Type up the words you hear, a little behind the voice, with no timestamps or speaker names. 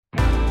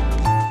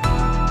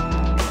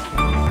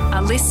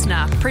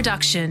listener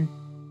production.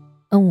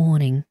 A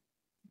warning.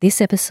 This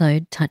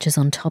episode touches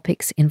on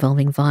topics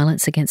involving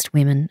violence against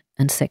women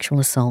and sexual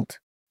assault.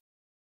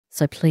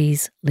 So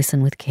please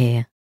listen with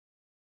care.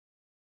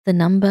 The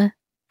number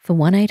for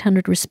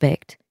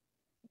 1-800-RESPECT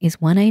is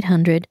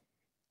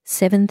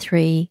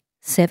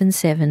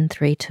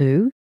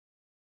 1-800-737732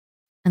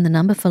 and the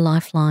number for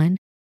Lifeline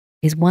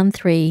is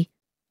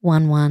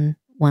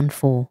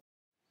 131114.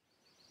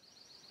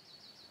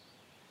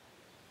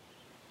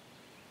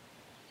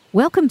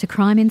 Welcome to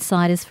Crime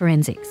Insiders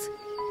Forensics.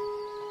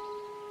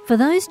 For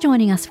those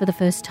joining us for the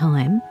first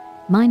time,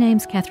 my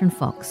name's Catherine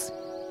Fox.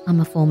 I'm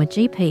a former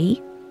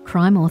GP,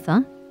 crime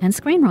author and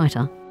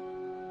screenwriter.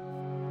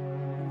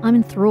 I'm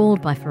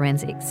enthralled by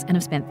forensics and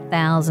have spent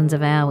thousands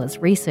of hours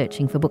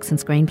researching for books and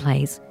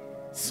screenplays.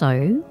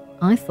 So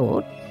I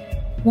thought,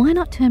 why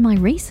not turn my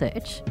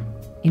research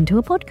into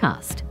a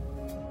podcast?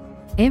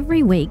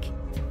 Every week,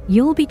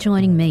 you'll be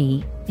joining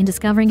me in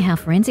discovering how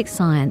forensic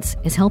science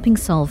is helping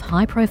solve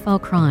high-profile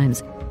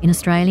crimes in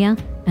Australia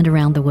and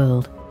around the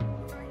world.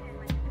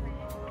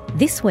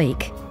 This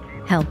week,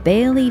 how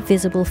barely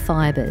visible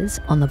fibres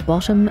on the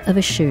bottom of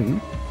a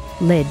shoe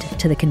led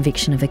to the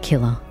conviction of a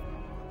killer.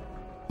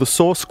 The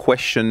source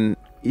question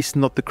is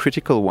not the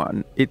critical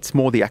one. It's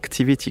more the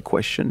activity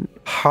question.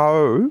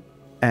 How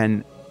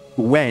and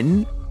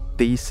when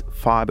these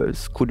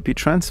fibres could be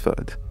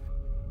transferred.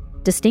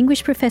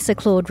 Distinguished Professor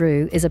Claude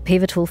Roux is a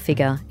pivotal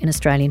figure in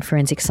Australian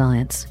forensic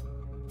science.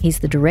 He's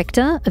the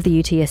director of the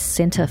UTS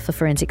Centre for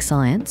Forensic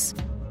Science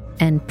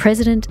and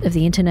president of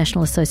the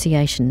International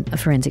Association of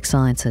Forensic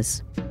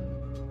Sciences.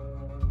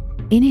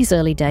 In his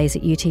early days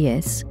at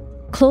UTS,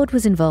 Claude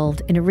was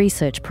involved in a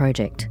research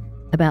project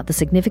about the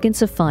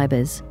significance of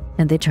fibres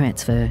and their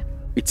transfer.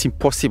 It's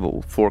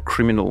impossible for a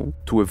criminal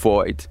to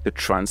avoid the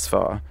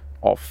transfer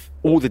of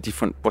all the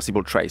different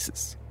possible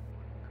traces.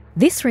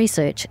 This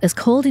research is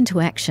called into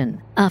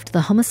action after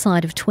the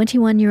homicide of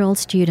 21-year-old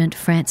student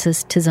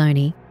Frances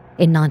Tizzoni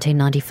in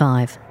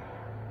 1995.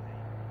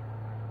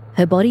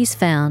 Her body's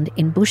found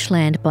in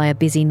bushland by a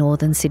busy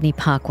northern Sydney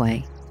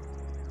parkway.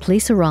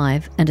 Police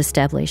arrive and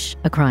establish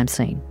a crime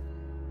scene.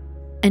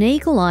 An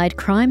eagle-eyed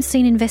crime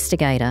scene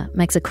investigator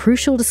makes a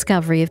crucial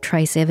discovery of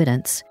trace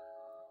evidence,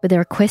 but there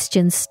are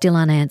questions still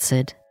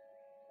unanswered.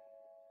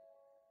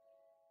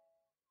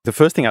 The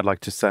first thing I'd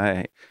like to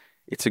say,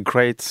 it's a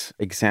great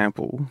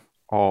example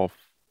of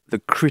the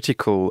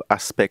critical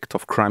aspect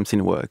of crime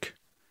scene work,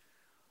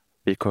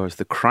 because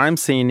the crime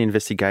scene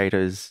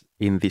investigators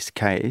in this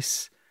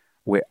case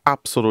were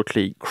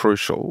absolutely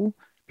crucial,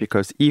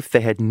 because if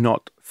they had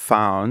not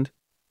found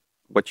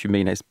what you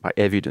mean as by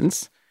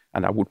evidence,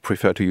 and I would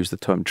prefer to use the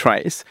term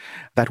trace,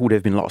 that would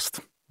have been lost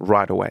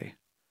right away.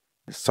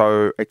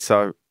 So it's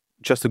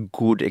just a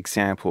good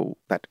example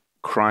that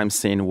crime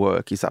scene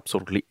work is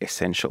absolutely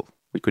essential.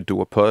 We could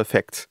do a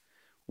perfect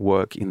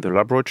work in the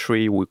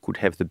laboratory, we could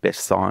have the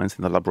best science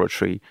in the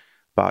laboratory,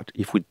 but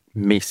if we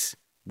miss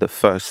the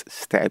first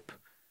step,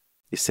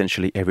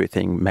 essentially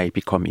everything may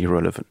become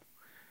irrelevant.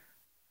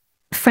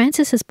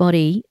 Frances's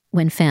body,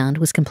 when found,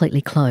 was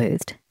completely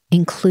clothed,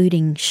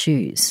 including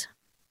shoes.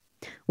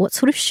 What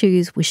sort of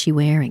shoes was she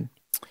wearing?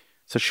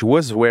 So she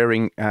was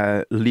wearing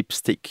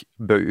lipstick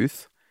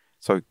boots,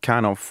 so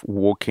kind of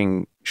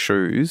walking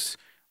shoes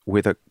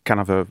with a kind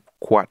of a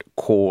quite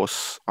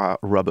coarse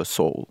rubber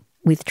sole.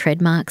 With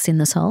tread marks in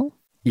the sole?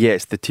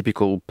 Yes, the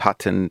typical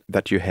pattern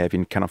that you have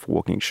in kind of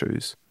walking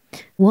shoes.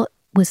 What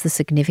was the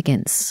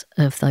significance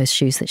of those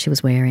shoes that she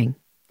was wearing?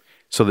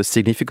 So the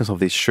significance of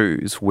these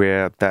shoes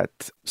were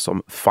that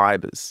some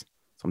fibres,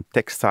 some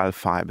textile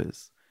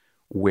fibres,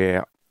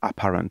 were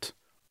apparent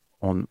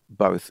on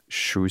both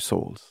shoe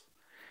soles.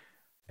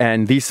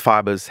 And these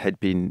fibres had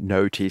been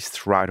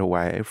noticed right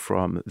away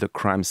from the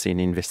crime scene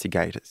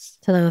investigators.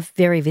 So they were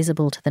very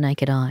visible to the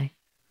naked eye?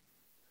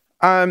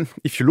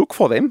 If you look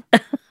for them.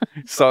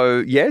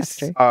 So yes,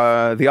 they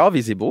are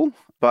visible,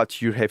 but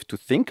you have to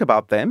think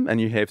about them and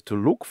you have to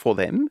look for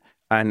them.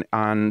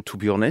 And to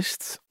be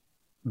honest,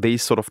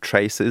 these sort of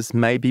traces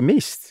may be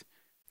missed.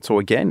 So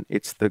again,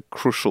 it's the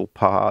crucial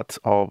part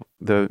of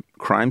the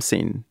crime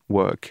scene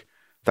work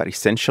that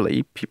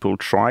essentially people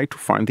try to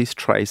find these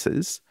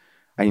traces,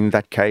 and in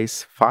that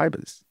case,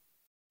 fibres.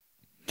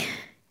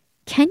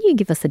 Can you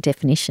give us a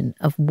definition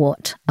of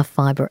what a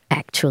fibre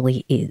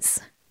actually is?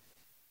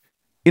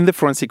 In the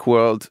forensic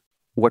world,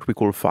 what we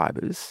call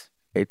fibres,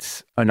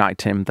 it's an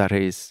item that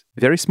is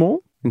very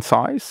small in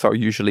size, so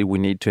usually we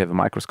need to have a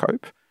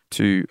microscope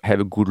to have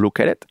a good look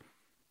at it,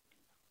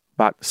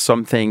 but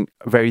something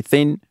very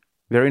thin,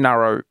 very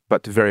narrow,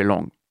 but very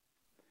long.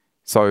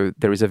 So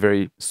there is a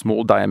very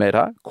small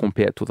diameter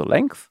compared to the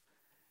length.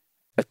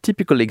 A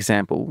typical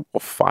example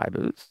of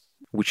fibres,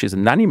 which is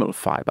an animal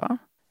fibre,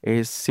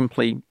 is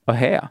simply a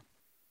hair.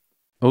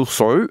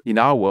 Also, in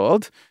our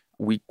world,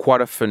 we quite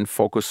often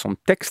focus on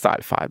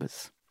textile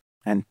fibres.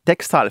 And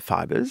textile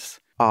fibres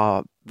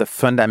are the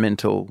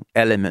fundamental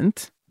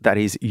element that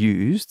is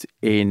used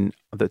in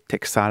the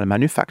textile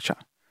manufacture.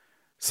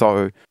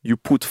 So you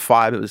put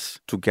fibres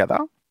together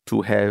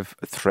to have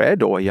a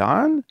thread or a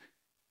yarn,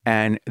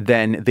 And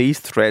then these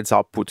threads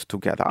are put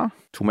together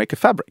to make a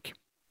fabric.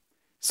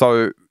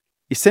 So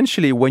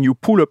essentially, when you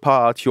pull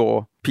apart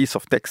your piece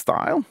of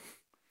textile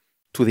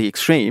to the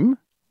extreme,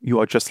 you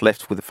are just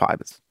left with the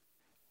fibers.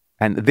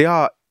 And they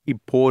are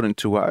important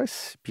to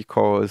us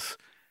because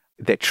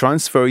they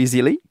transfer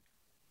easily,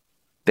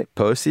 they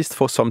persist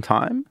for some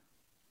time,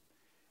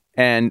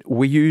 and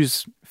we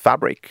use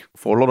fabric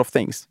for a lot of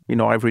things in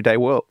our everyday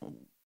world.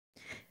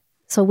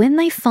 So when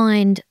they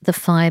find the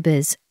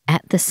fibers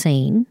at the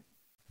scene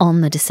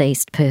on the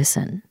deceased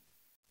person,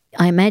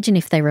 I imagine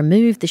if they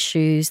remove the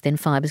shoes, then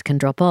fibers can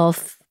drop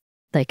off,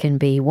 they can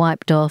be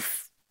wiped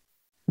off,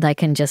 they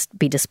can just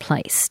be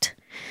displaced.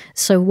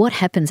 So what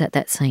happens at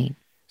that scene?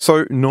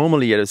 So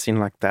normally at a scene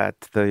like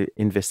that, the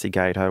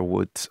investigator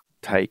would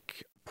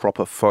take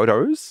proper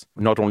photos,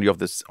 not only of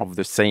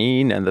the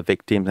scene and the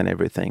victims and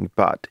everything,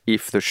 but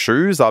if the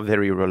shoes are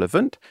very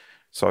relevant,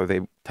 so they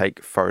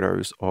take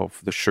photos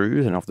of the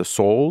shoes and of the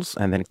soles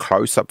and then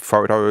close-up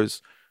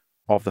photos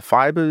of the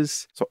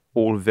fibers, so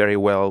all very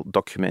well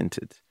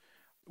documented.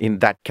 In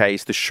that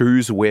case, the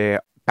shoes were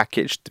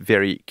packaged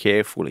very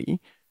carefully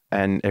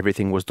and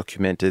everything was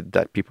documented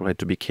that people had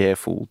to be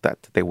careful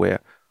that there were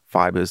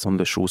fibers on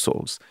the shoe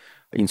soles.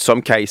 In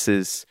some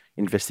cases,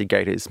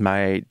 investigators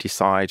may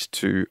decide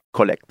to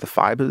collect the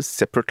fibers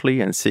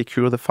separately and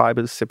secure the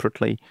fibers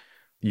separately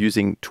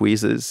using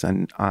tweezers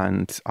and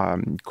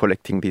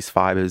collecting these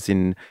fibers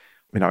in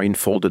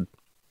folded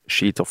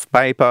sheets of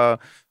paper,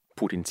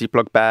 put in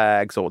Ziploc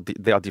bags, or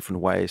there are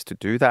different ways to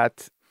do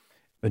that.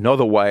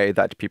 Another way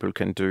that people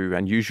can do,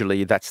 and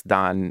usually that's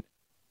done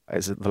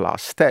as the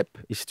last step,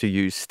 is to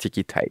use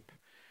sticky tape.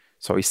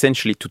 So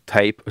essentially to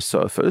tape a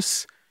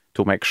surface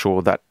to make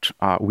sure that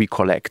we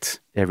collect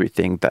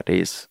everything that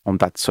is on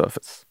that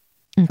surface.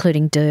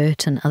 Including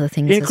dirt and other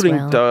things as well.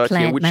 Including dirt,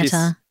 plant which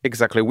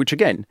matter. which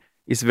again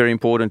is very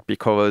important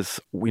because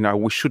we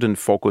shouldn't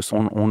focus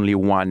on only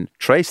one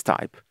trace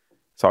type.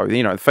 So,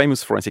 the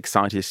famous forensic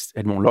scientist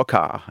Edmond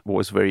Locard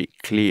was very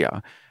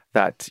clear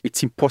that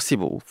it's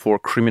impossible for a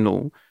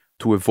criminal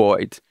to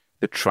avoid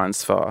the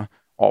transfer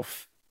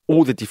of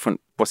all the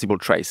different possible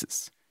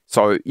traces.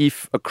 So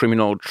if a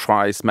criminal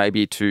tries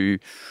maybe to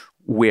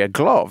wear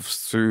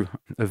gloves to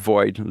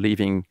avoid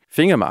leaving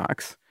finger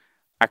marks,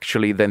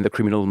 actually then the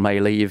criminal may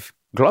leave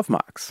glove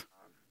marks.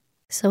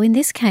 So in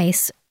this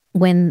case,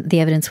 when the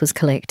evidence was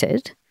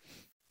collected,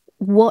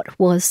 what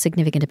was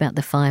significant about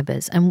the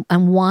fibres and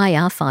why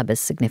are fibres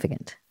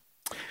significant?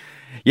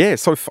 Yeah,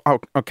 so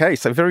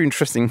very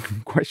interesting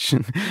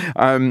question.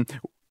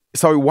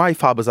 So why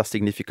fibres are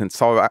significant?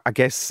 So I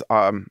guess,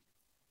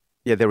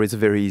 there is a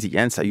very easy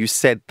answer. You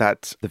said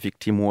that the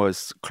victim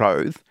was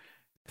clothed.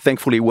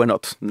 Thankfully, we're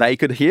not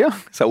naked here,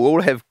 so we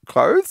all have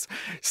clothes.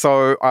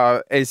 So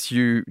as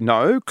you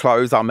know,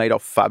 clothes are made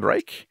of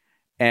fabric,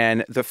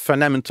 and the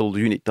fundamental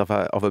unit of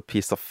a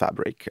piece of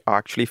fabric are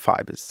actually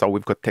fibers. So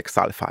we've got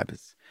textile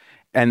fibers.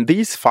 And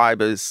these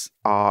fibers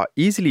are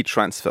easily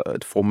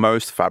transferred for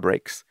most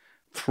fabrics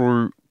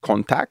through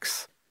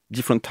contacts,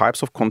 different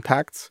types of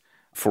contacts.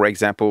 For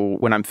example,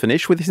 when I'm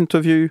finished with this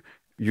interview,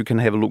 you can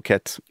have a look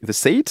at the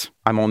seat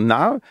I'm on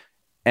now,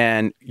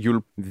 and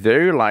you'll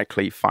very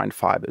likely find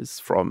fibers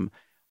from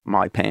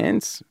my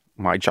pants,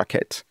 my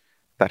jacket,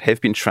 that have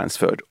been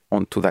transferred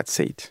onto that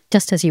seat.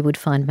 Just as you would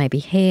find maybe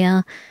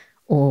hair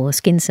or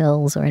skin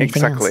cells or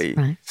anything else. Exactly.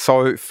 Right.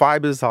 So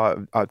fibers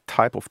are a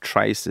type of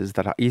traces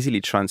that are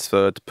easily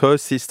transferred,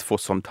 persist for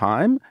some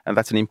time, and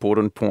that's an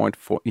important point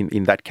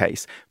in that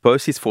case.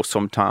 Persist for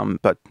some time,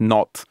 but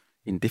not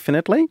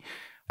indefinitely.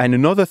 And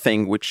another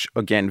thing, which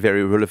again,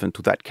 very relevant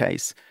to that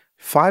case,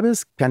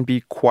 fibers can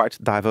be quite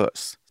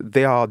diverse.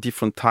 There are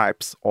different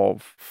types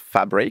of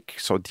fabric,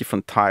 so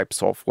different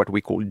types of what we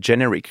call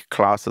generic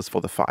classes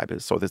for the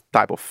fibers. So the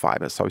type of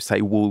fibers, so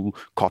say wool,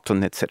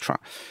 cotton, etc.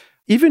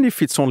 Even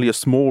if it's only a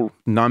small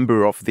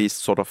number of these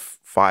sort of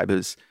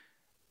fibers,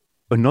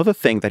 another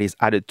thing that is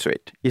added to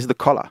it is the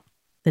color.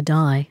 The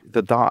dye.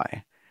 The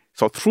dye.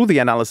 So through the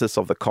analysis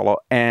of the color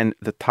and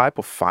the type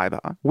of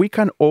fiber, we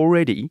can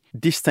already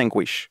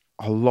distinguish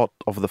a lot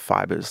of the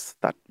fibers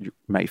that you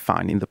may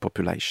find in the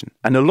population.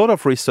 And a lot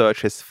of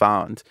research has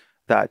found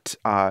that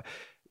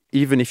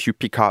even if you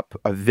pick up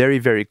a very,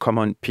 very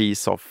common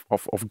piece of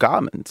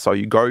garment, so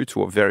you go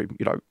to a very,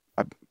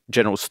 a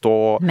general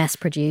store,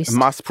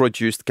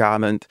 mass-produced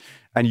garment,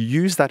 and you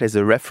use that as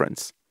a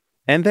reference.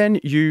 And then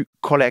you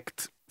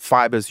collect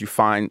fibers you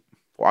find,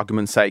 for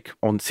argument's sake,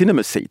 on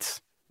cinema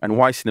seats. And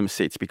why cinema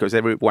seats? Because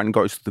everyone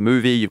goes to the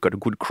movie, you've got a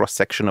good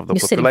cross-section of the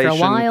population. You're sitting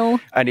for a while.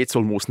 And it's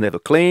almost never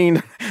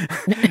clean,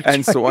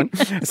 and so on.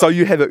 So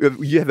you have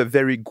a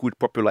very good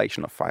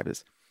population of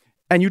fibers.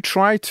 And you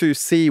try to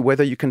see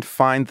whether you can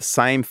find the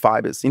same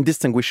fibers,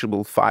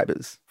 indistinguishable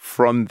fibers,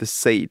 from the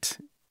seat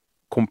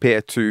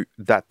compared to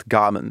that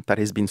garment that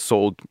has been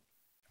sold,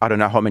 I don't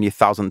know how many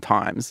thousand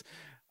times.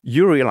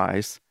 You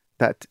realize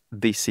that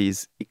this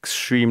is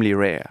extremely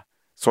rare.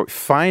 So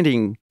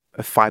finding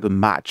a fiber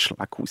match,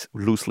 like we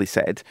loosely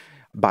said,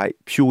 by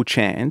pure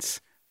chance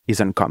is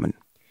uncommon.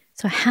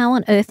 So how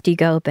on earth do you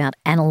go about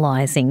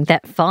analysing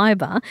that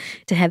fibre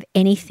to have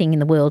anything in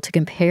the world to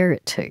compare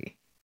it to?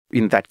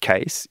 In that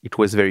case, it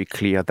was very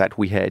clear that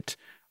we had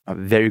a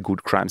very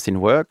good crime scene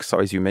work. So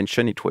as you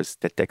mentioned, it was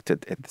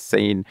detected at the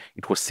scene,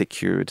 it was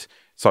secured.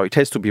 So it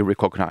has to be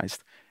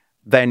recognized,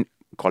 then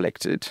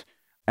collected.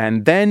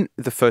 And then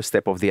the first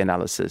step of the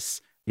analysis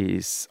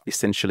is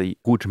essentially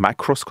good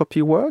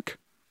microscopy work,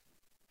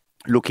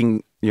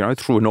 looking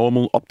through a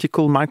normal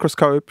optical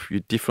microscope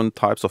with different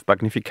types of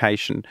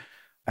magnification.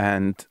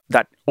 And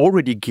that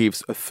already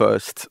gives a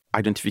first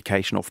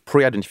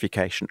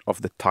pre-identification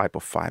of the type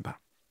of fiber.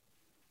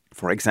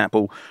 For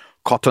example,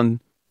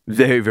 cotton,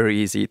 very, very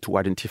easy to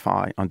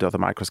identify under the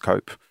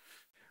microscope.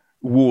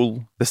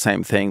 Wool, the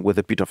same thing, with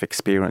a bit of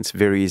experience,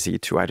 very easy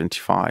to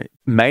identify.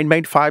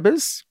 Man-made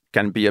fibers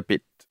can be a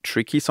bit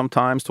tricky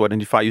sometimes to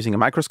identify using a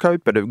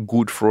microscope, but a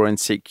good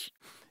forensic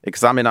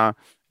examiner,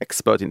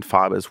 expert in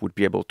fibers, would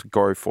be able to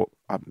go for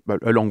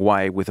a long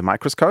way with a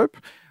microscope.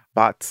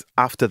 But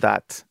after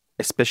that,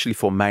 especially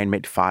for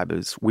man-made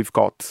fibers, we've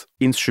got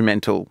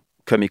instrumental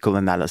chemical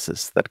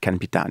analysis that can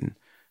be done.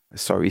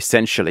 So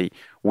essentially,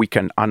 we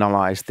can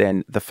analyze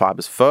then the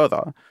fibers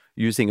further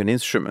using an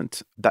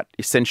instrument that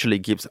essentially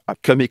gives a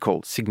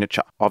chemical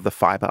signature of the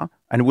fiber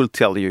and will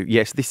tell you,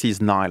 yes, this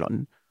is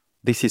nylon,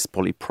 this is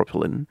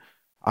polypropylene.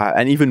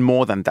 And even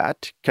more than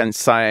that, can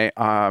say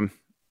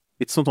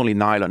it's not only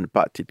nylon,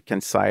 but it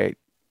can say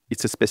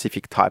it's a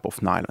specific type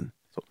of nylon.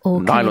 So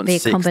or nylon can it be a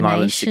 6,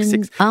 nylon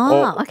 6.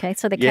 Okay,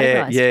 so they're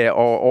categorized. Yeah,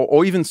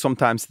 or even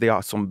sometimes there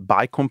are some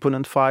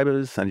bicomponent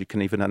fibers, and you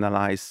can even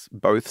analyze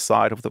both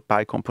sides of the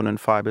bicomponent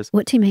fibers.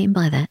 What do you mean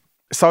by that?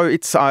 So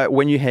it's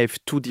when you have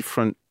two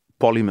different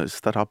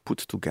polymers that are put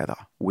together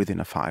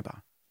within a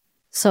fiber.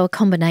 So a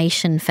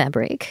combination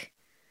fabric,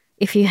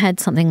 if you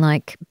had something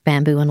like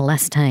bamboo and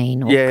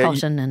elastane or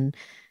cotton and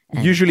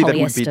usually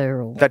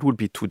polyester that would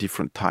be two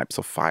different types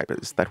of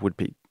fibers that would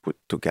be put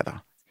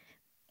together.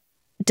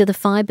 Do the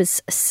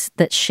fibres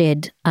that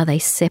shed, are they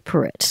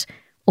separate,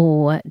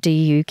 or do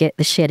you get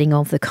the shedding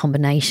of the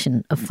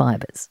combination of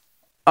fibres?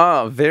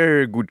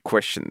 Very good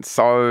question.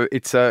 So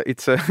it's a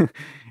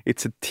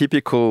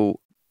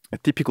typical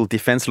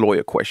defense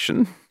lawyer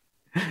question.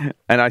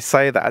 And I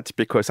say that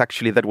because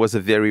actually that was a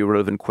very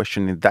relevant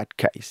question in that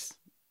case.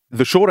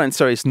 The short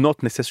answer is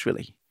not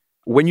necessarily.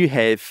 When you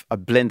have a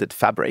blended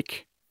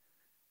fabric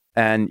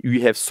and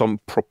you have some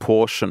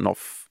proportion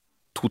of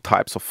two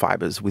types of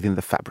fibers within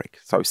the fabric.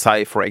 So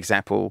say, for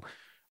example,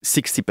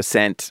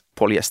 60%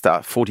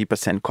 polyester,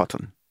 40%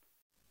 cotton.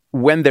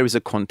 When there is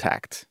a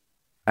contact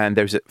and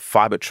there's a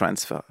fiber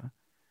transfer,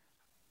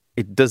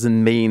 it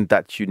doesn't mean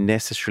that you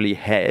necessarily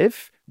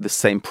have the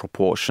same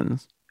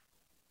proportions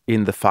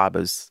in the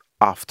fibers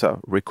after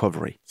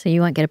recovery. So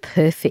you won't get a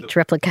perfect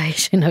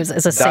replication as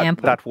a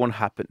sample. That won't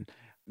happen.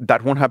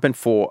 That won't happen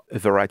for a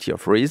variety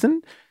of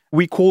reasons.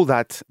 We call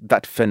that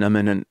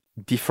phenomenon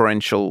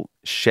differential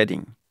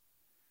shedding,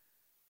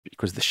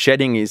 because the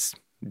shedding is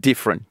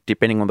different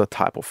depending on the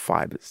type of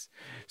fibers.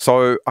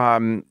 So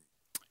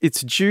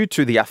it's due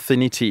to the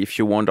affinity, if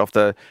you want, of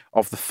the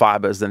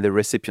fibers and the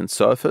recipient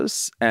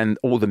surface and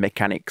all the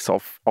mechanics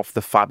of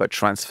the fiber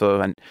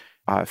transfer and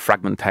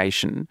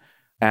fragmentation,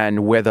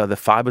 and whether the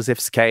fibers have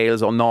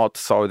scales or not,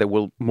 so they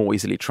will more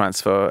easily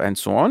transfer and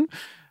so on.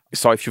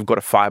 So if you've got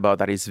a fiber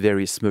that is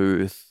very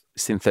smooth,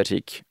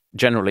 synthetic,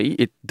 generally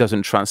it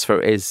doesn't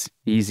transfer as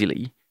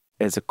easily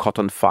as a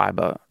cotton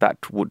fiber that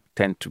would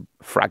tend to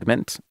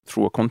fragment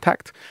through a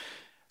contact.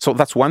 So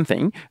that's one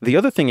thing. The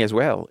other thing as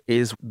well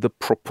is the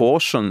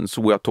proportions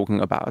we are talking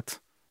about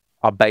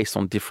are based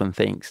on different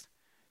things.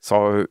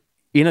 So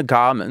in a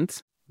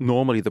garment,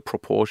 normally the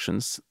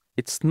proportions,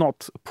 it's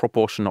not a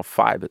proportion of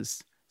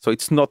fibers. So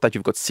it's not that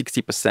you've got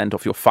 60%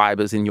 of your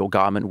fibers in your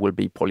garment will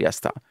be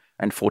polyester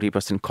and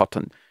 40%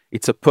 cotton.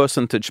 It's a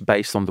percentage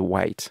based on the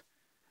weight.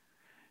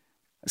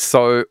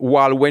 So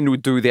while when we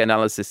do the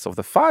analysis of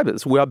the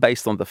fibers, we are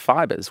based on the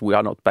fibers, we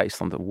are not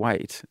based on the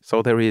weight.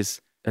 So there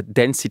is a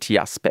density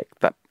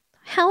aspect that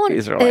how on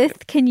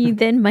earth can you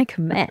then make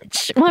a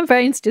match? My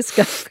brain's just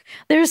go,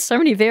 there are so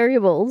many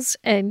variables,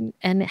 and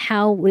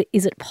how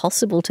is it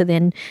possible to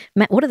then,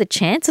 what are the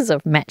chances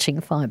of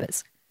matching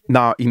fibers?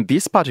 Now, in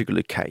this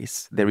particular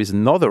case, there is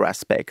another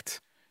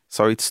aspect.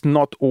 So it's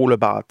not all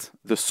about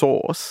the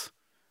source,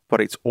 but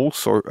it's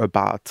also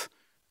about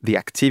the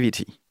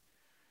activity.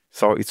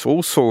 So it's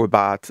also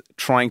about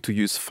trying to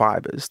use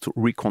fibers to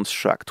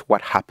reconstruct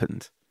what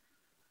happened.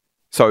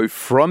 So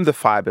from the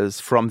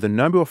fibers, from the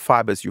number of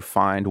fibers you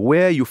find,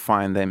 where you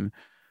find them,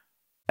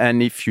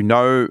 and if you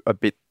know a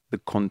bit the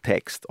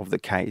context of the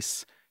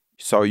case,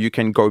 so you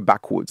can go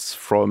backwards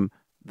from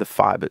the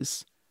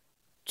fibers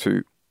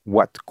to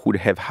what could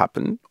have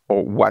happened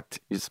or what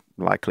is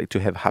likely to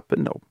have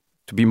happened, or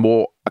to be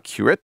more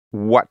accurate,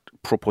 what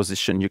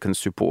proposition you can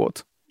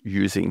support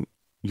using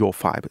your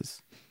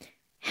fibers.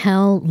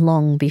 How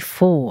long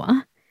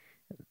before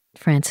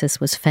Frances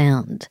was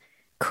found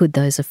could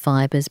those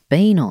fibres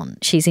been on?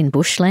 She's in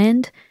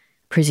bushland.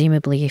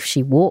 presumably if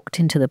she walked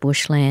into the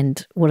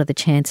bushland, what are the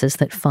chances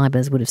that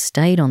fibres would have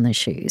stayed on the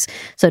shoes?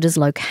 So does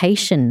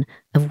location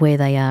of where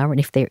they are, and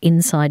if they're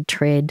inside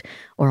tread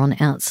or on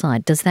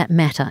outside, does that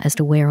matter as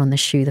to where on the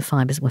shoe the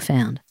fibres were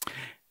found?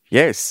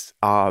 Yes,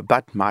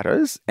 that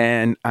matters,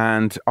 and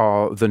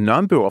the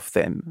number of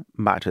them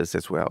matters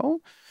as well.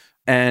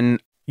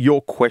 And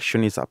your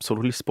question is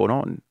absolutely spot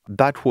on.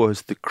 That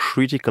was the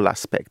critical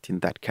aspect in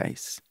that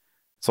case.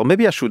 So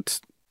maybe I should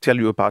tell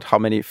you about how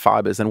many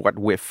fibers and what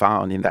we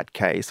found in that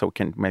case, so we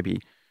can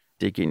maybe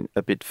dig in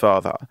a bit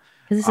further.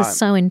 This is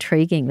so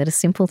intriguing that a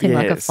simple thing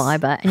like a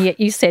fibre, and yet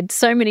you said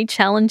so many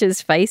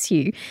challenges face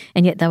you,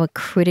 and yet they were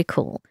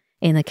critical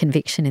in the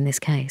conviction in this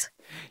case.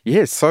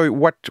 Yes, so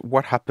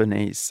what happened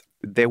is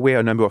there were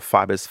a number of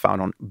fibers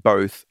found on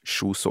both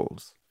shoe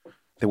soles.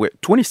 There were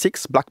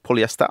 26 black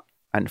polyester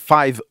and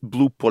 5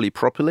 blue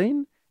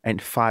polypropylene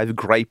and 5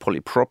 grey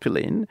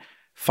polypropylene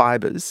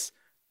fibers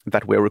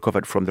that were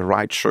recovered from the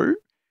right shoe,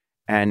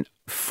 and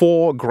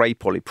 4 grey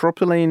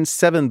polypropylene,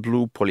 7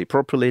 blue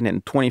polypropylene,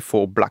 and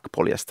 24 black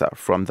polyester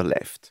from the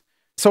left.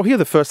 So here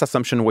the first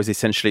assumption was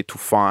essentially to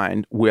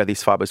find where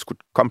these fibers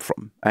could come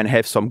from and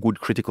have some good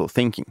critical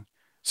thinking.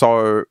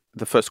 So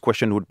the first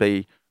question would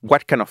be,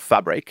 what kind of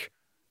fabric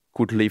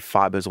could leave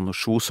fibers on the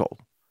shoe sole?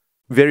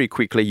 Very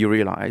quickly you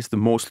realize the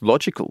most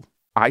logical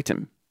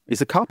item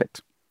is a carpet.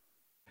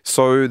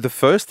 So the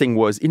first thing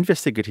was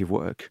investigative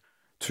work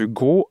to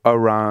go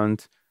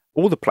around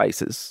all the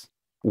places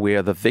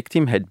where the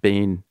victim had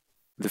been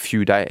the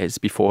few days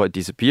before her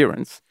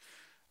disappearance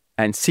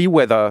and see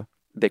whether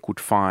they could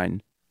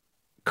find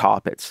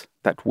carpets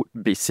that would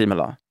be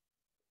similar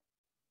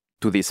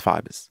to these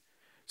fibers.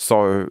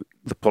 So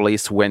the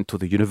police went to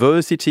the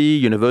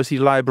university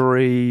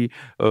library,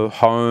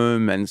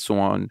 home, and so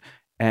on,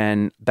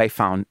 and they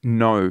found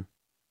no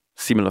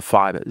similar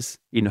fibers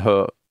in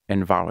her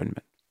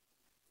environment.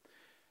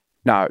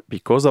 Now,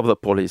 because of the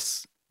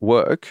police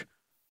work,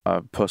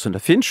 a person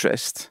of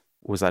interest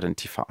was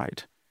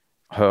identified,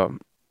 her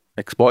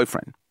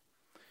ex-boyfriend.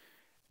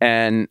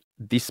 And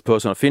this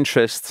person of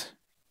interest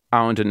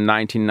owned a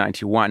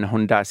 1991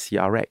 Honda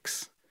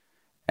CRX.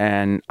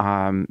 And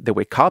there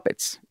were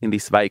carpets in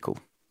this vehicle.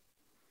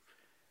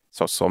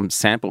 So some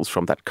samples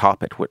from that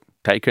carpet were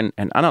taken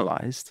and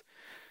analyzed,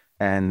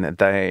 and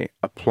they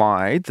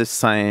applied the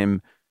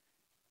same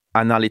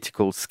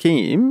analytical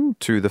scheme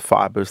to the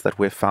fibers that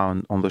were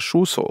found on the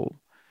shoe sole.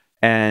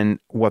 And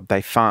what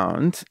they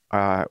found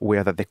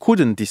were that they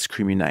couldn't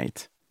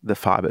discriminate the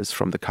fibers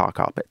from the car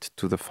carpet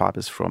to the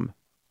fibers found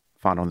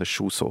on the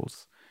shoe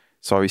soles.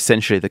 So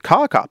essentially the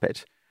car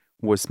carpet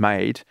was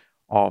made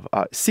of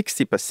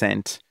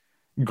 60%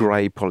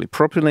 grey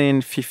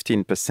polypropylene,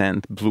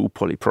 15% blue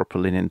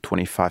polypropylene, and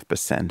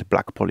 25%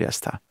 black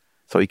polyester.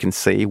 So you can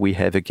see we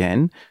have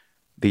again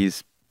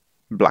these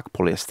black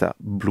polyester,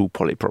 blue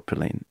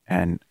polypropylene,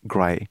 and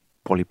grey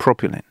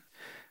polypropylene.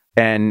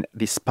 And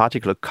this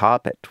particular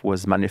carpet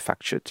was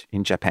manufactured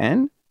in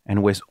Japan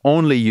and was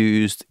only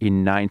used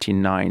in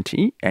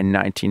 1990 and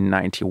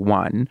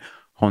 1991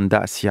 Honda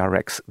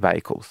CRX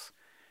vehicles.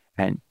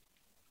 And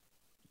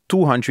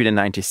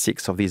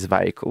 296 of these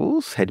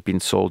vehicles had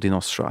been sold in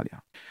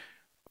Australia.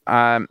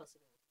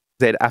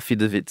 That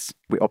affidavits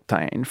we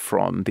obtained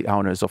from the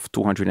owners of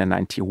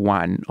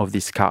 291 of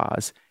these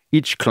cars,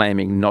 each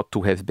claiming not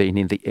to have been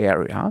in the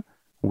area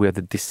where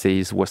the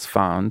deceased was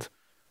found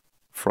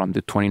from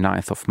the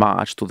 29th of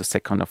March to the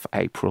 2nd of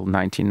April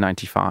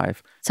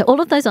 1995. So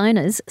all of those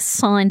owners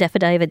signed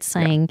affidavits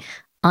saying,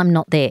 I'm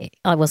not there,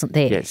 I wasn't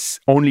there. Yes,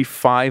 only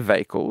 5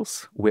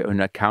 vehicles were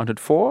unaccounted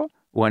for,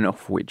 one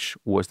of which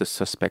was the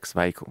suspect's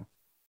vehicle.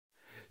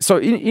 So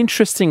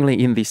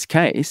interestingly, in this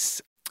case,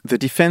 the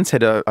defense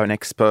had an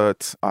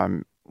expert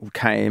who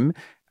came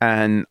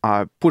and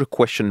put a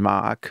question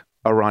mark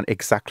around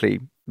exactly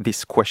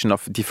this question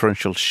of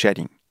differential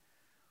shedding.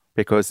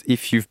 Because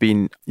if you've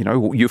been,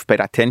 you've paid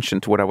attention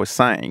to what I was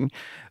saying,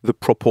 the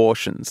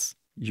proportions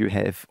you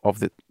have of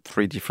the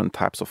 3 different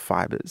types of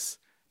fibers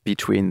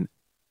between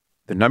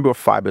the number of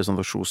fibers on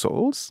the shoe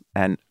soles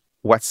and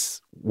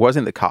was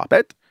in the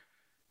carpet,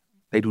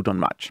 they do not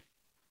match.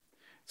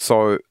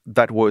 So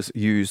that was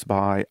used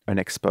by an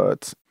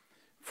expert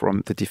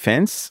from the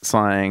defense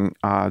saying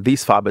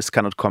these fibers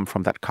cannot come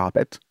from that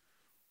carpet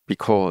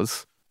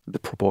because the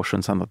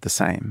proportions are not the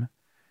same.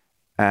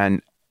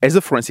 And as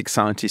a forensic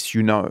scientist,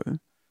 you know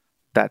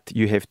that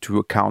you have to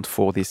account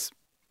for this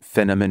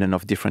phenomenon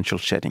of differential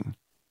shedding.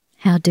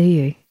 How do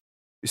you?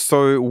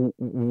 So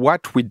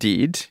what we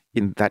did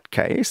in that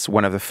case,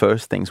 one of the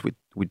first things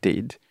we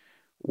did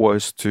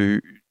was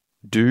to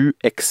do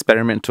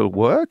experimental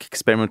work,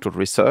 experimental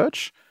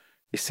research,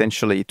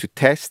 essentially to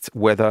test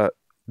whether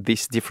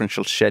this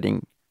differential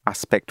shedding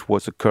aspect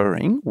was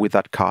occurring with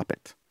that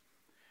carpet.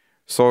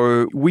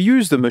 So we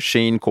used a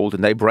machine called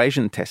an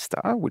abrasion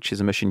tester, which is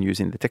a machine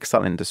used in the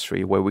textile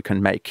industry where we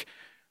can make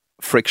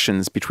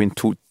frictions between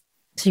two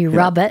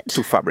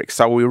fabrics.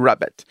 So we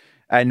rub it.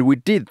 And we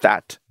did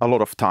that a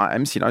lot of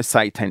times,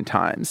 say 10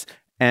 times.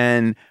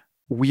 And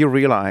we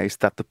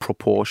realized that the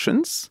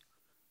proportions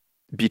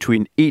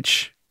between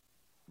each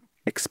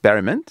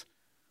experiment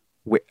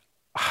were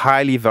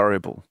highly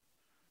variable.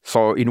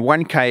 So in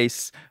one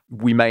case,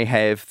 we may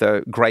have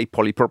the grey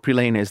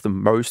polypropylene as the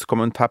most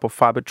common type of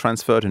fibre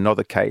transferred. In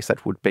another case,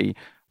 that would be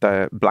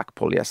the black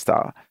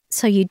polyester.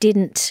 So you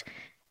didn't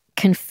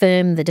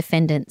confirm the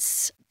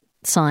defendant's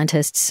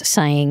scientists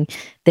saying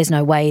there's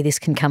no way this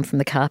can come from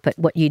the carpet.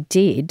 What you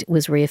did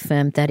was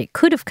reaffirm that it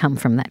could have come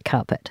from that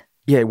carpet.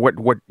 Yeah,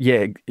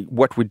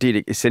 what we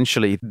did,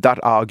 essentially, that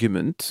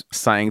argument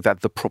saying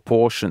that the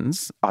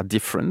proportions are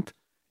different,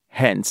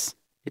 hence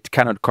it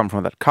cannot come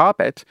from that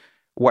carpet,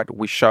 what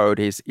we showed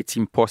is it's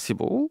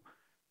impossible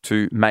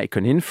to make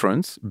an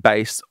inference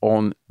based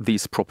on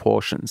these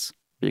proportions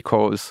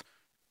because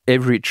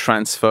every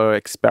transfer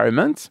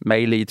experiment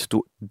may lead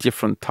to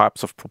different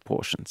types of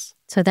proportions.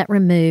 So that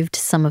removed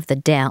some of the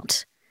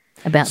doubt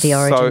about the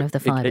origin of the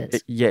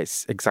fibres.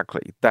 Yes,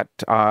 exactly.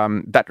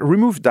 That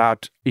removed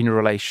that in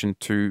relation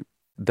to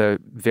the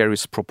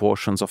various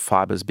proportions of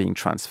fibres being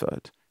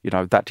transferred.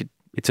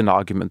 It's an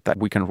argument that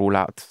we can rule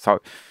out.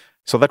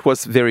 So that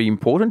was very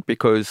important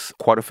because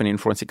quite often in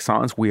forensic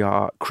science we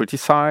are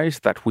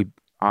criticized that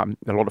a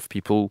lot of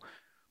people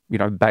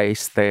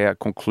base their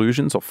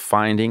conclusions or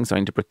findings or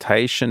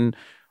interpretation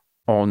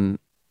on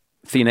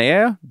thin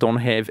air, don't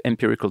have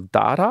empirical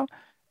data,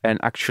 and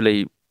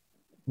actually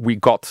we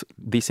got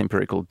this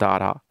empirical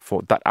data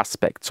for that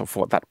aspect, so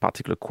for that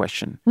particular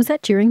question. Was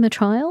that during the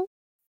trial?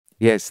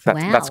 Yes,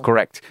 that's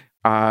correct.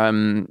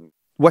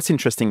 What's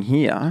interesting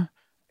here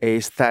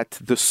is that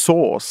the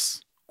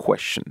source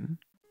question,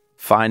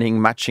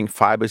 finding matching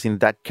fibers in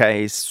that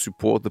case,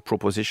 support the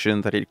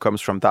proposition that it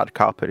comes from that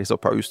carpet as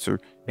opposed to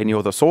any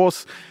other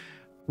source,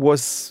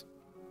 was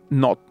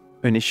not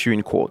an issue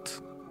in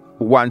court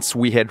once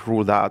we had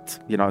ruled out,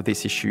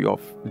 this issue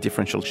of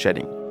differential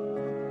shedding.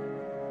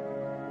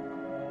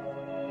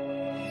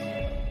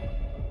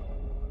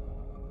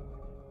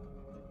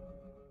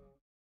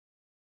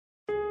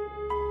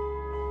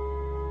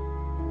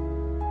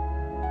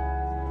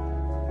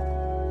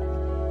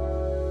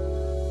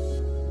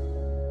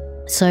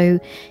 So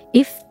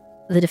if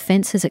the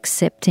defence is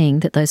accepting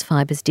that those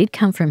fibres did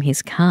come from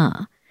his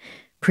car,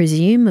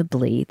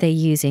 presumably they're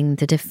using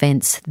the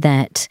defence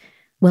that,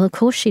 well, of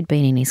course she'd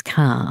been in his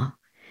car,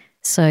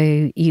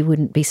 so you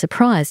wouldn't be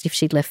surprised if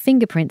she'd left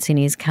fingerprints in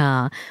his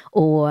car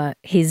or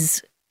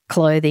his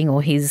clothing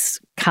or his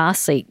car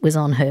seat was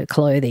on her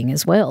clothing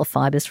as well,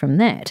 fibres from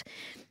that.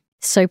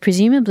 So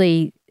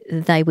presumably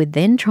they would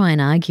then try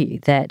and argue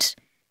that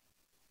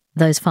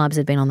those fibres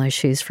had been on those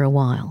shoes for a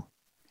while.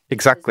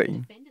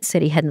 Exactly.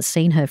 Said he hadn't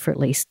seen her for at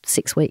least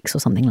 6 weeks or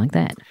something like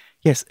that.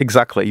 Yes,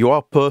 exactly. You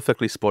are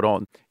perfectly spot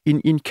on.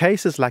 In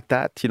cases like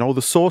that,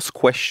 the source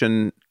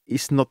question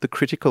is not the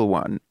critical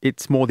one.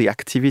 It's more the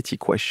activity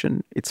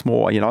question. It's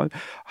more,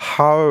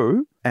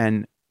 how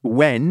and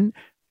when,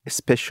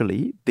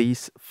 especially,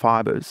 these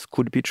fibers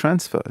could be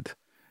transferred.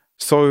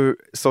 So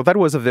that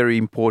was a very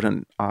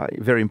important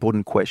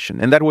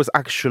question, and that was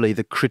actually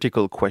the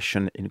critical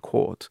question in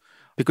court,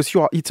 because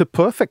it's a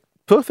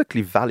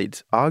perfectly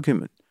valid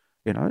argument.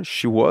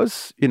 She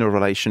was in a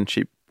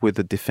relationship with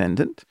the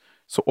defendant.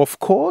 So, of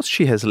course,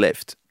 she has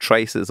left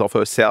traces of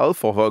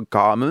herself, of her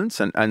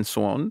garments and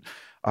so on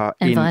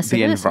in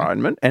the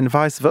environment, and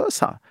vice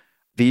versa.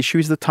 The issue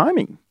is the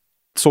timing.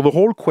 So the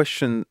whole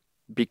question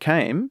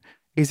became,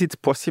 is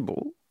it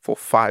possible for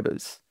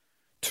fibers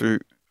to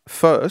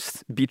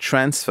first be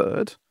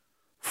transferred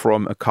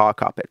from a car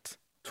carpet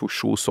to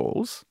shoe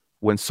soles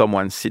when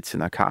someone sits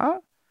in a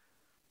car?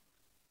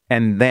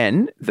 And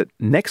then the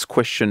next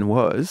question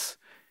was,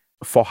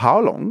 for how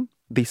long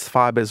these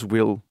fibers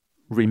will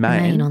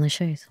remain on the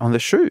shoes. On the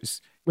shoes.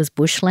 It was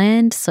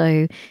bushland,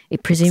 so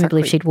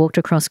presumably if she'd walked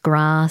across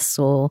grass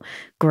or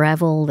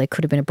gravel, there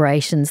could have been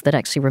abrasions that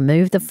actually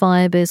removed the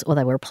fibres, or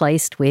they were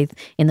replaced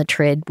in the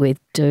tread with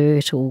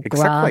dirt or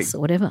grass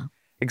or whatever.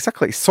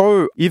 Exactly.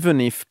 So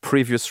even if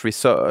previous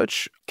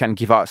research can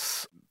give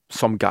us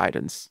some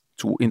guidance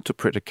to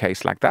interpret a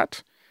case like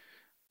that,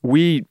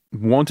 we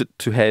wanted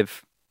to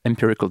have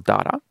empirical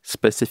data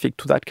specific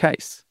to that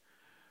case.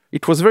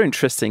 It was very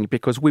interesting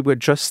because we were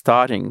just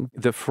starting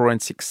the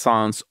forensic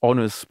science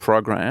honours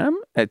program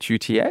at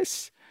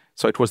UTS.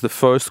 So it was the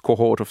first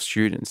cohort of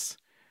students.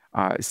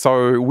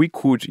 So we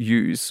could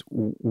use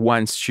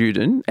one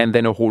student and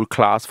then a whole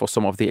class for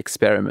some of the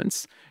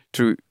experiments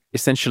to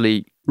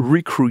essentially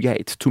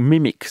recreate, to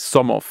mimic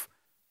some of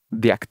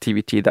the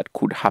activity that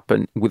could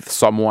happen with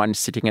someone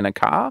sitting in a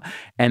car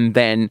and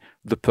then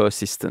the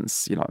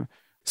persistence,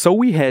 So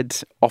we had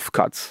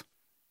offcuts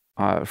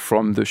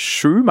from the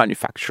shoe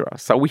manufacturer.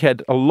 So we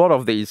had a lot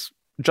of these,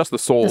 just the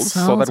soles.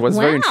 So that was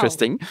very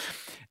interesting.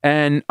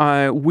 And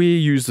we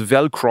used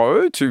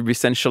Velcro to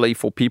essentially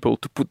for people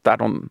to put that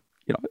on,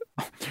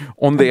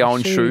 on their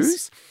own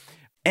shoes.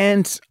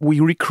 And we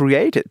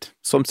recreated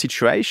some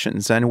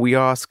situations and we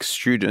asked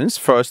students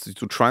first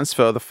to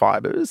transfer the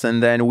fibers,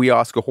 and then we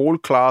asked a whole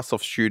class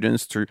of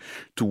students to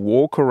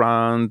walk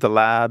around the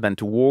lab and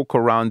to walk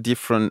around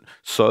different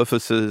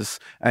surfaces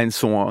and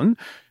so on,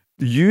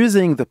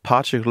 using the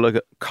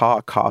particular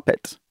car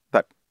carpet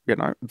that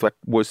that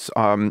was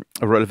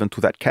relevant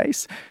to that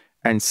case,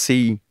 and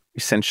see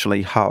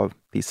essentially how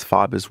these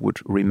fibers would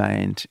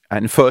remain.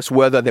 And first,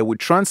 whether they would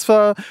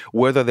transfer,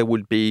 whether there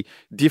would be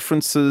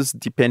differences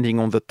depending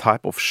on the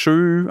type of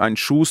shoe and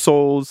shoe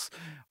soles.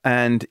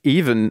 And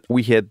even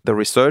we had the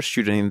research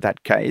student in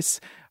that case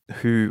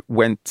who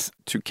went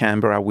to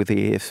Canberra with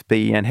the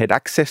AFB and had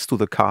access to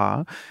the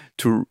car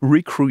to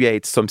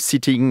recreate some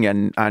sitting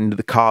and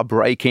the car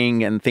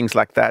braking and things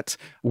like that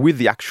with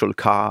the actual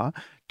car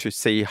to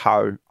see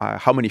how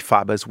many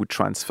fibers would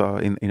transfer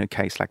in a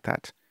case like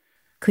that.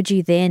 Could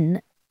you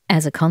then,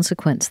 as a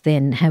consequence,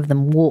 then have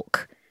them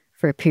walk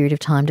for a period of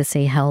time to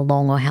see how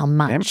long or how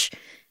much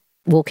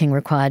walking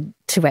required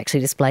to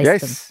actually displace them?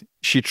 Yes,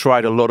 she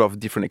tried a lot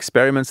of different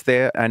experiments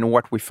there, and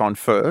what we found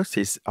first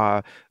is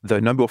the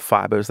number of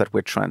fibers that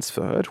were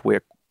transferred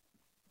were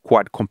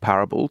quite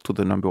comparable to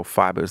the number of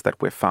fibers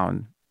that were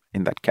found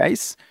in that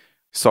case.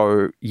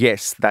 So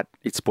yes, that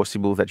it's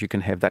possible that you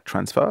can have that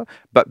transfer,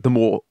 but the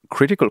more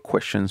critical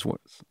questions was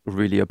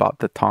really about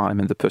the time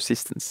and the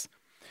persistence.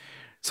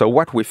 So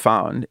what we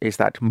found is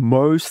that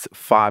most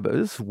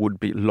fibers would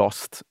be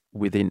lost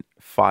within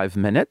 5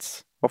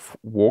 minutes of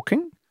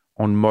walking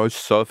on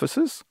most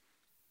surfaces.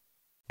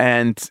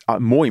 And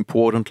more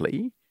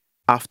importantly,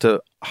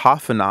 after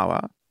half an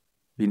hour,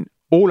 in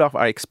all of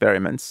our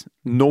experiments,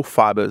 no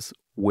fibers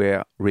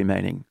were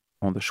remaining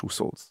on the shoe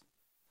soles.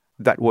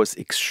 That was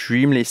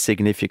extremely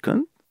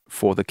significant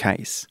for the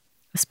case.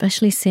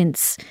 Especially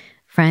since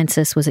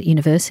Frances was at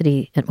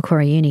university at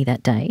Macquarie Uni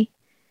that day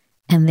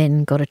and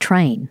then got a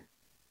train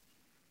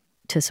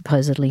to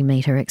supposedly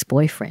meet her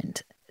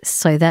ex-boyfriend.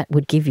 So that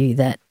would give you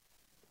that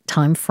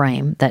time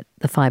frame that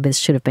the fibres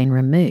should have been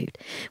removed.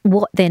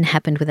 What then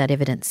happened with that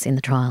evidence in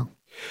the trial?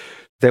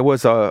 There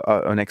was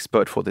an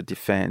expert for the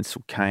defence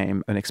who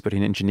came, an expert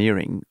in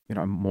engineering,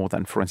 more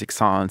than forensic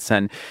science.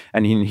 And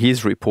in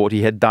his report,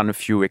 he had done a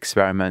few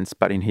experiments,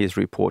 but in his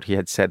report, he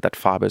had said that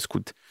fibres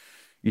could,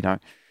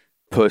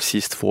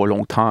 persist for a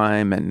long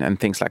time and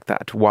things like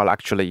that. While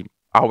actually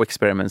our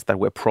experiments that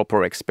were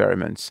proper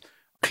experiments,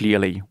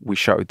 clearly we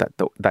showed that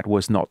that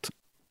was not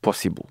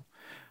possible.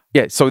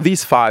 Yeah, so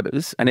these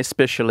fibers, and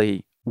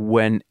especially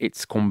when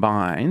it's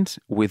combined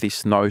with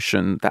this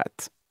notion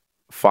that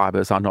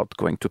fibers are not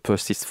going to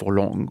persist for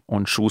long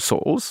on shoe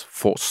soles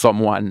for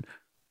someone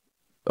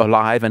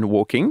alive and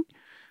walking,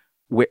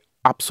 were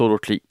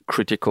absolutely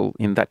critical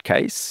in that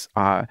case.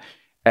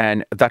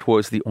 And that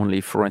was the only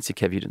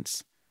forensic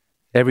evidence.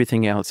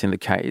 Everything else in the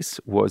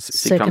case was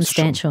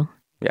circumstantial.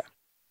 Yeah.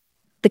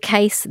 The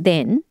case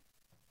then,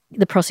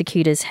 the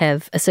prosecutors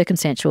have a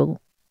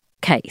circumstantial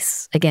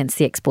case against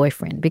the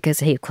ex-boyfriend because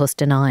he, of course,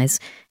 denies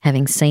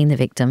having seen the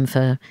victim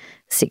for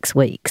 6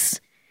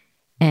 weeks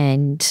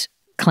and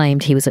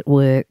claimed he was at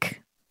work.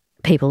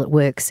 People at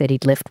work said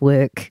he'd left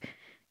work.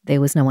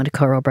 There was no one to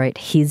corroborate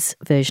his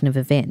version of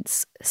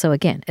events. So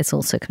again, it's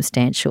all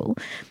circumstantial.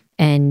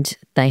 And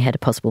they had a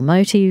possible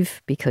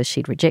motive because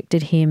she'd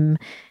rejected him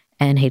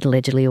and he'd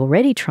allegedly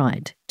already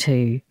tried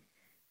to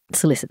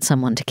solicit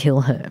someone to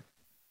kill her.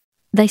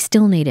 They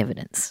still need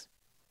evidence.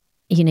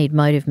 You need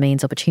motive,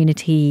 means,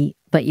 opportunity,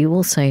 but you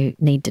also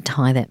need to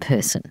tie that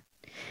person.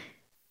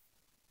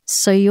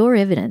 So your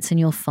evidence and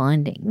your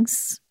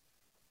findings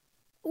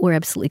were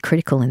absolutely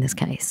critical in this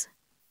case.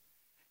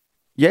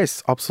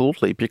 Yes,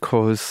 absolutely,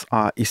 because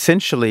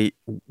essentially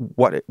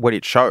what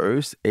it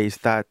shows is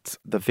that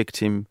the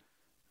victim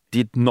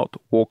did not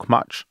walk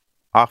much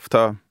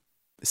after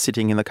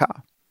sitting in the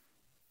car.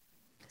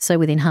 So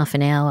within half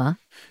an hour?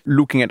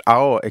 Looking at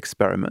our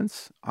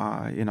experiments,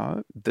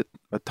 a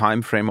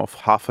time frame of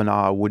half an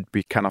hour would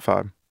be kind of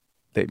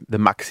the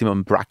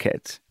maximum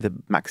bracket, the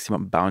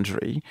maximum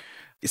boundary.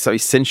 So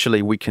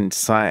essentially we can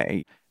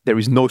say there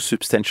is no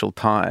substantial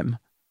time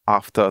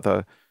after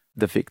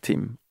the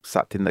victim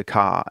sat in the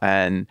car.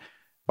 And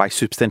by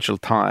substantial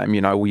time,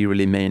 we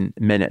really mean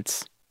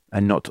minutes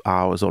and not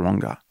hours or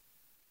longer.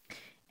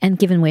 And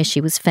given where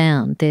she was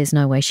found, there's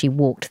no way she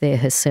walked there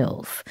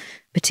herself,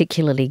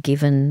 particularly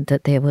given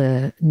that there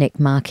were neck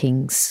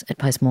markings at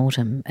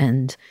post-mortem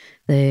and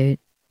the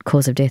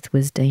cause of death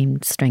was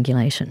deemed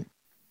strangulation.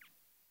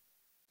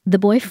 The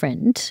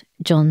boyfriend,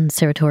 John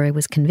Serratore,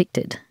 was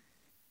convicted.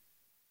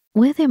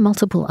 Were there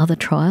multiple other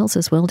trials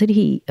as well? Did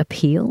he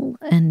appeal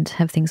and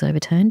have things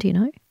overturned, do you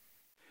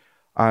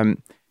know?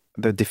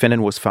 The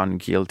defendant was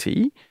found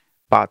guilty,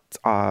 but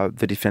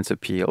the defense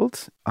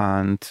appealed,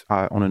 and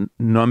on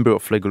a number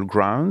of legal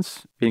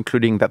grounds,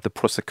 including that the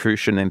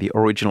prosecution in the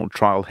original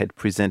trial had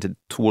presented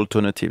 2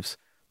 alternatives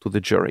to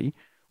the jury.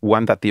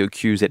 One, that the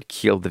accused had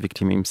killed the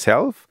victim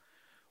himself,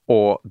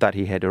 or that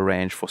he had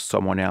arranged for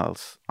someone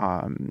else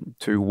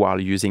while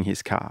using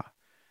his car.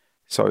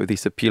 So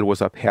this appeal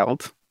was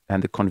upheld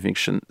and the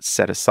conviction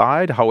set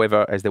aside.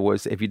 However, as there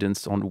was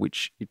evidence on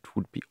which it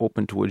would be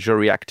open to a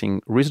jury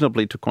acting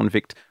reasonably to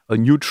convict, a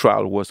new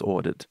trial was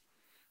ordered.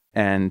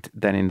 And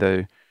then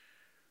the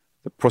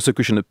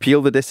prosecution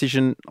appealed the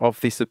decision of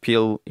this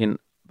appeal in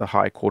the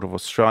High Court of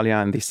Australia,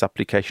 and this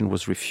application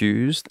was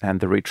refused and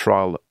the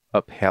retrial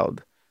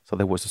upheld. So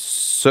there was a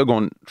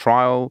second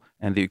trial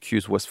and the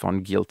accused was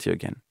found guilty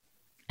again.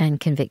 And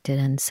convicted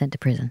and sent to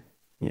prison.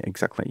 Yeah,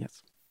 exactly,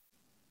 yes.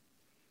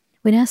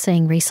 We're now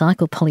seeing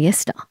recycled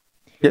polyester.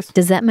 Yes.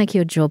 Does that make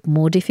your job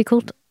more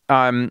difficult?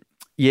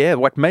 Yeah,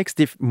 what makes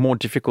more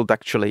difficult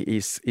actually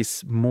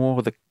is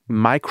more the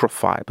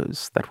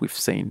microfibers that we've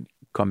seen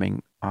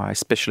coming,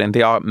 especially, and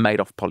they are made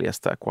of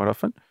polyester quite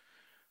often,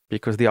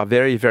 because they are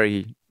very,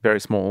 very,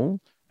 very small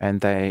and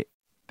they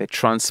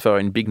transfer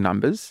in big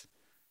numbers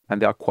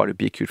and they are quite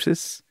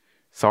ubiquitous.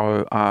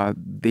 So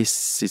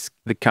this is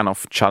the kind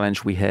of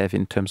challenge we have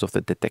in terms of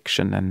the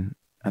detection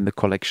and the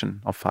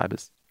collection of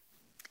fibers.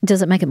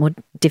 Does it make it more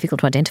difficult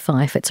to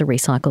identify if it's a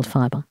recycled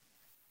fiber?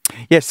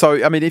 Yeah,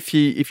 so I mean, if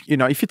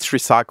it's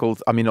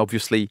recycled, I mean,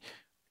 obviously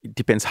it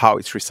depends how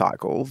it's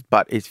recycled.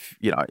 But if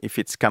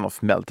it's kind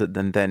of melted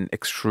and then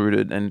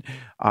extruded, and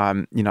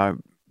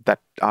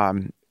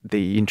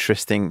the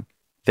interesting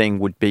thing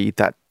would be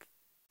that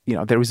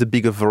there is a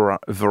bigger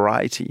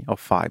variety of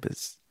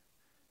fibers.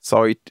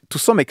 So to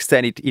some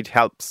extent it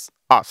helps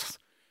us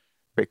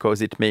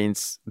because it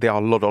means there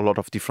are a lot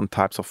of different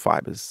types of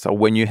fibers. So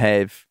when you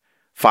have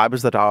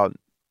fibers that are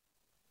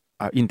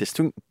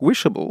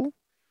indistinguishable,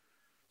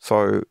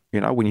 so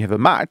when you have a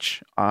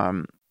match,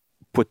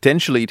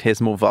 potentially it has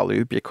more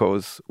value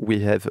because we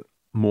have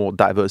more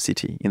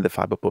diversity in the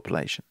fiber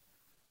population.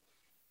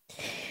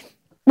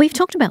 We've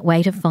talked about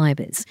weight of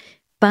fibers,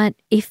 but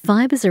if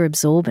fibers are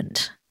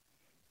absorbent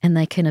and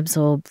they can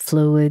absorb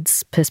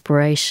fluids,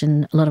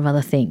 perspiration, a lot of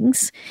other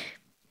things,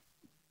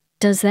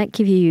 does that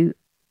give you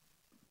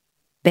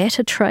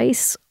better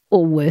trace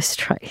or worse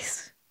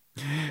trace?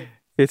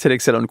 It's an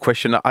excellent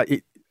question.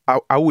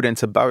 I would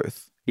answer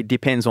both. It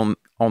depends on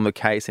the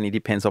case and it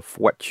depends on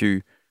what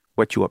you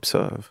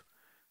observe.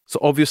 So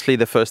obviously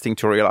the first thing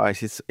to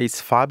realize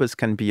is fibers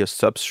can be a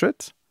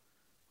substrate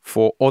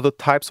for other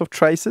types of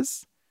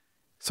traces.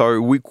 So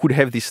we could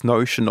have this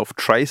notion of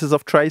traces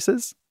of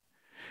traces.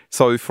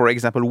 So for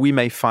example, we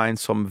may find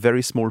some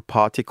very small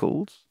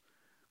particles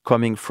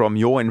coming from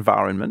your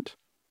environment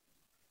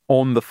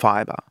on the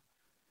fiber.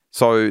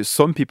 So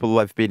some people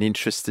have been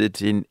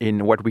interested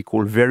in what we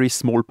call very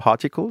small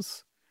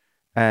particles.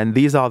 And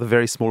these are the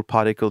very small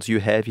particles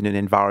you have in an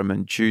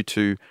environment due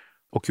to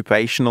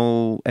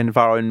occupational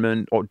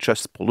environment or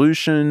just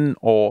pollution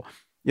or,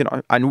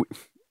 and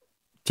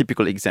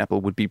typical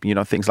example would be,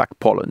 things like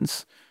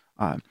pollens.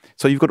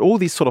 So you've got all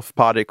these sort of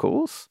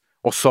particles,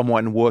 or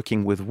someone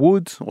working with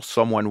wood, or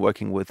someone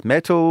working with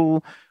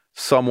metal,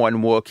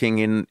 someone working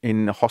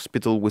in a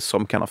hospital with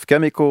some kind of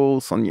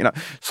chemicals. And,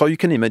 so you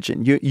can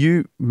imagine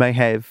you may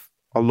have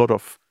a lot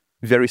of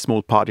very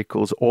small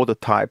particles or the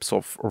types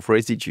of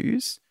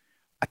residues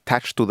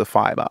attached to the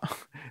fiber.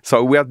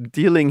 So we are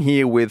dealing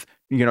here with,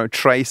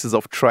 traces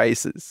of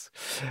traces,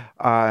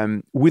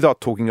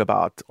 without talking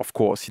about, of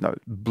course,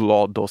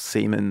 blood or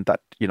semen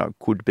that,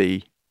 could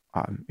be,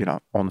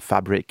 on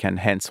fabric and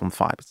hence on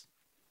fibers.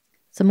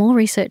 So more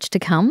research to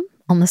come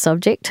on the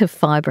subject of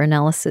fibre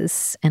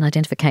analysis and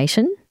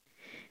identification,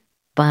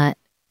 but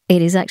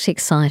it is actually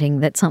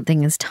exciting that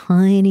something as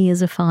tiny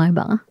as a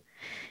fibre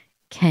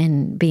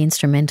can be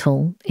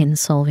instrumental in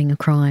solving a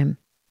crime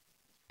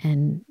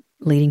and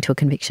leading to a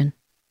conviction.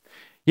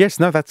 Yes,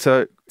 no, that's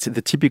the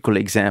typical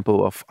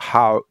example of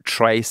how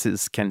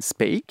traces can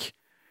speak.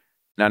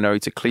 I know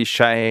it's a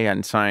cliche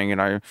and saying,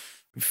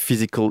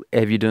 physical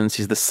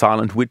evidence is the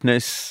silent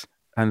witness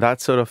and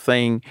that sort of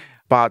thing.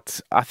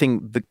 But I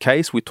think the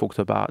case we talked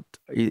about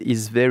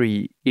is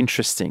very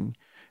interesting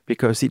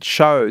because it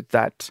showed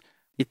that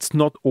it's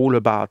not all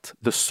about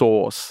the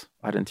source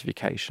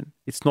identification.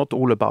 It's not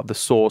all about the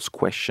source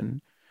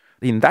question.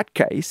 In that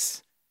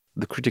case,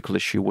 the critical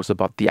issue was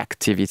about the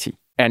activity.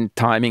 And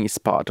timing is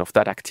part of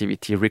that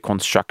activity,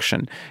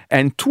 reconstruction.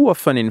 And too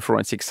often in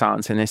forensic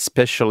science, and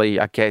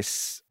especially, I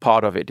guess,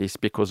 part of it is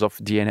because of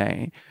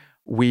DNA,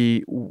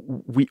 we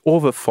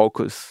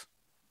over-focus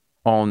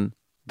on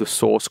the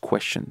source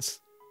questions.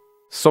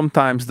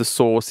 Sometimes the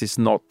source is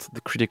not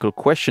the critical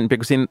question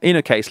because in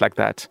a case like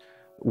that,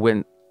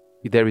 when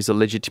there is a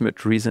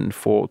legitimate reason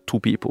for two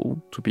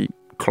people to be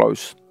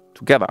close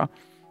together,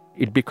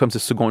 it becomes a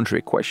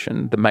secondary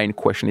question. The main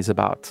question is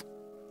about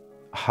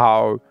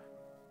how,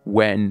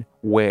 when,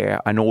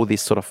 where, and all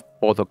these sort of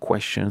other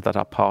questions that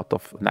are part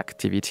of an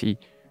activity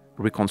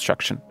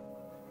reconstruction.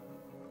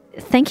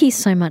 Thank you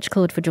so much,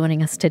 Claude, for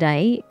joining us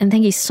today. And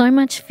thank you so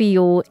much for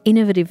your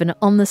innovative and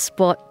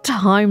on-the-spot,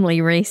 timely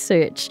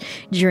research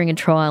during a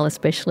trial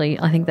especially.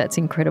 I think that's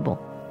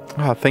incredible.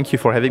 Thank you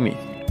for having me.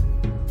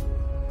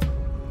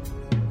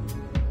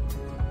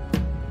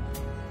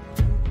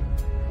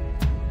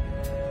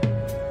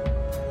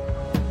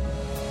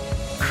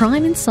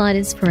 Crime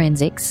Insiders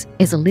Forensics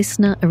is a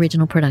listener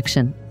original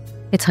production.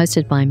 It's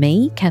hosted by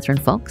me, Catherine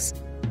Fox,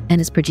 and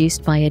is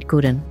produced by Ed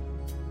Gooden.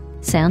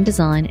 Sound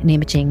design and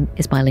imaging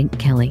is by Link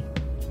Kelly.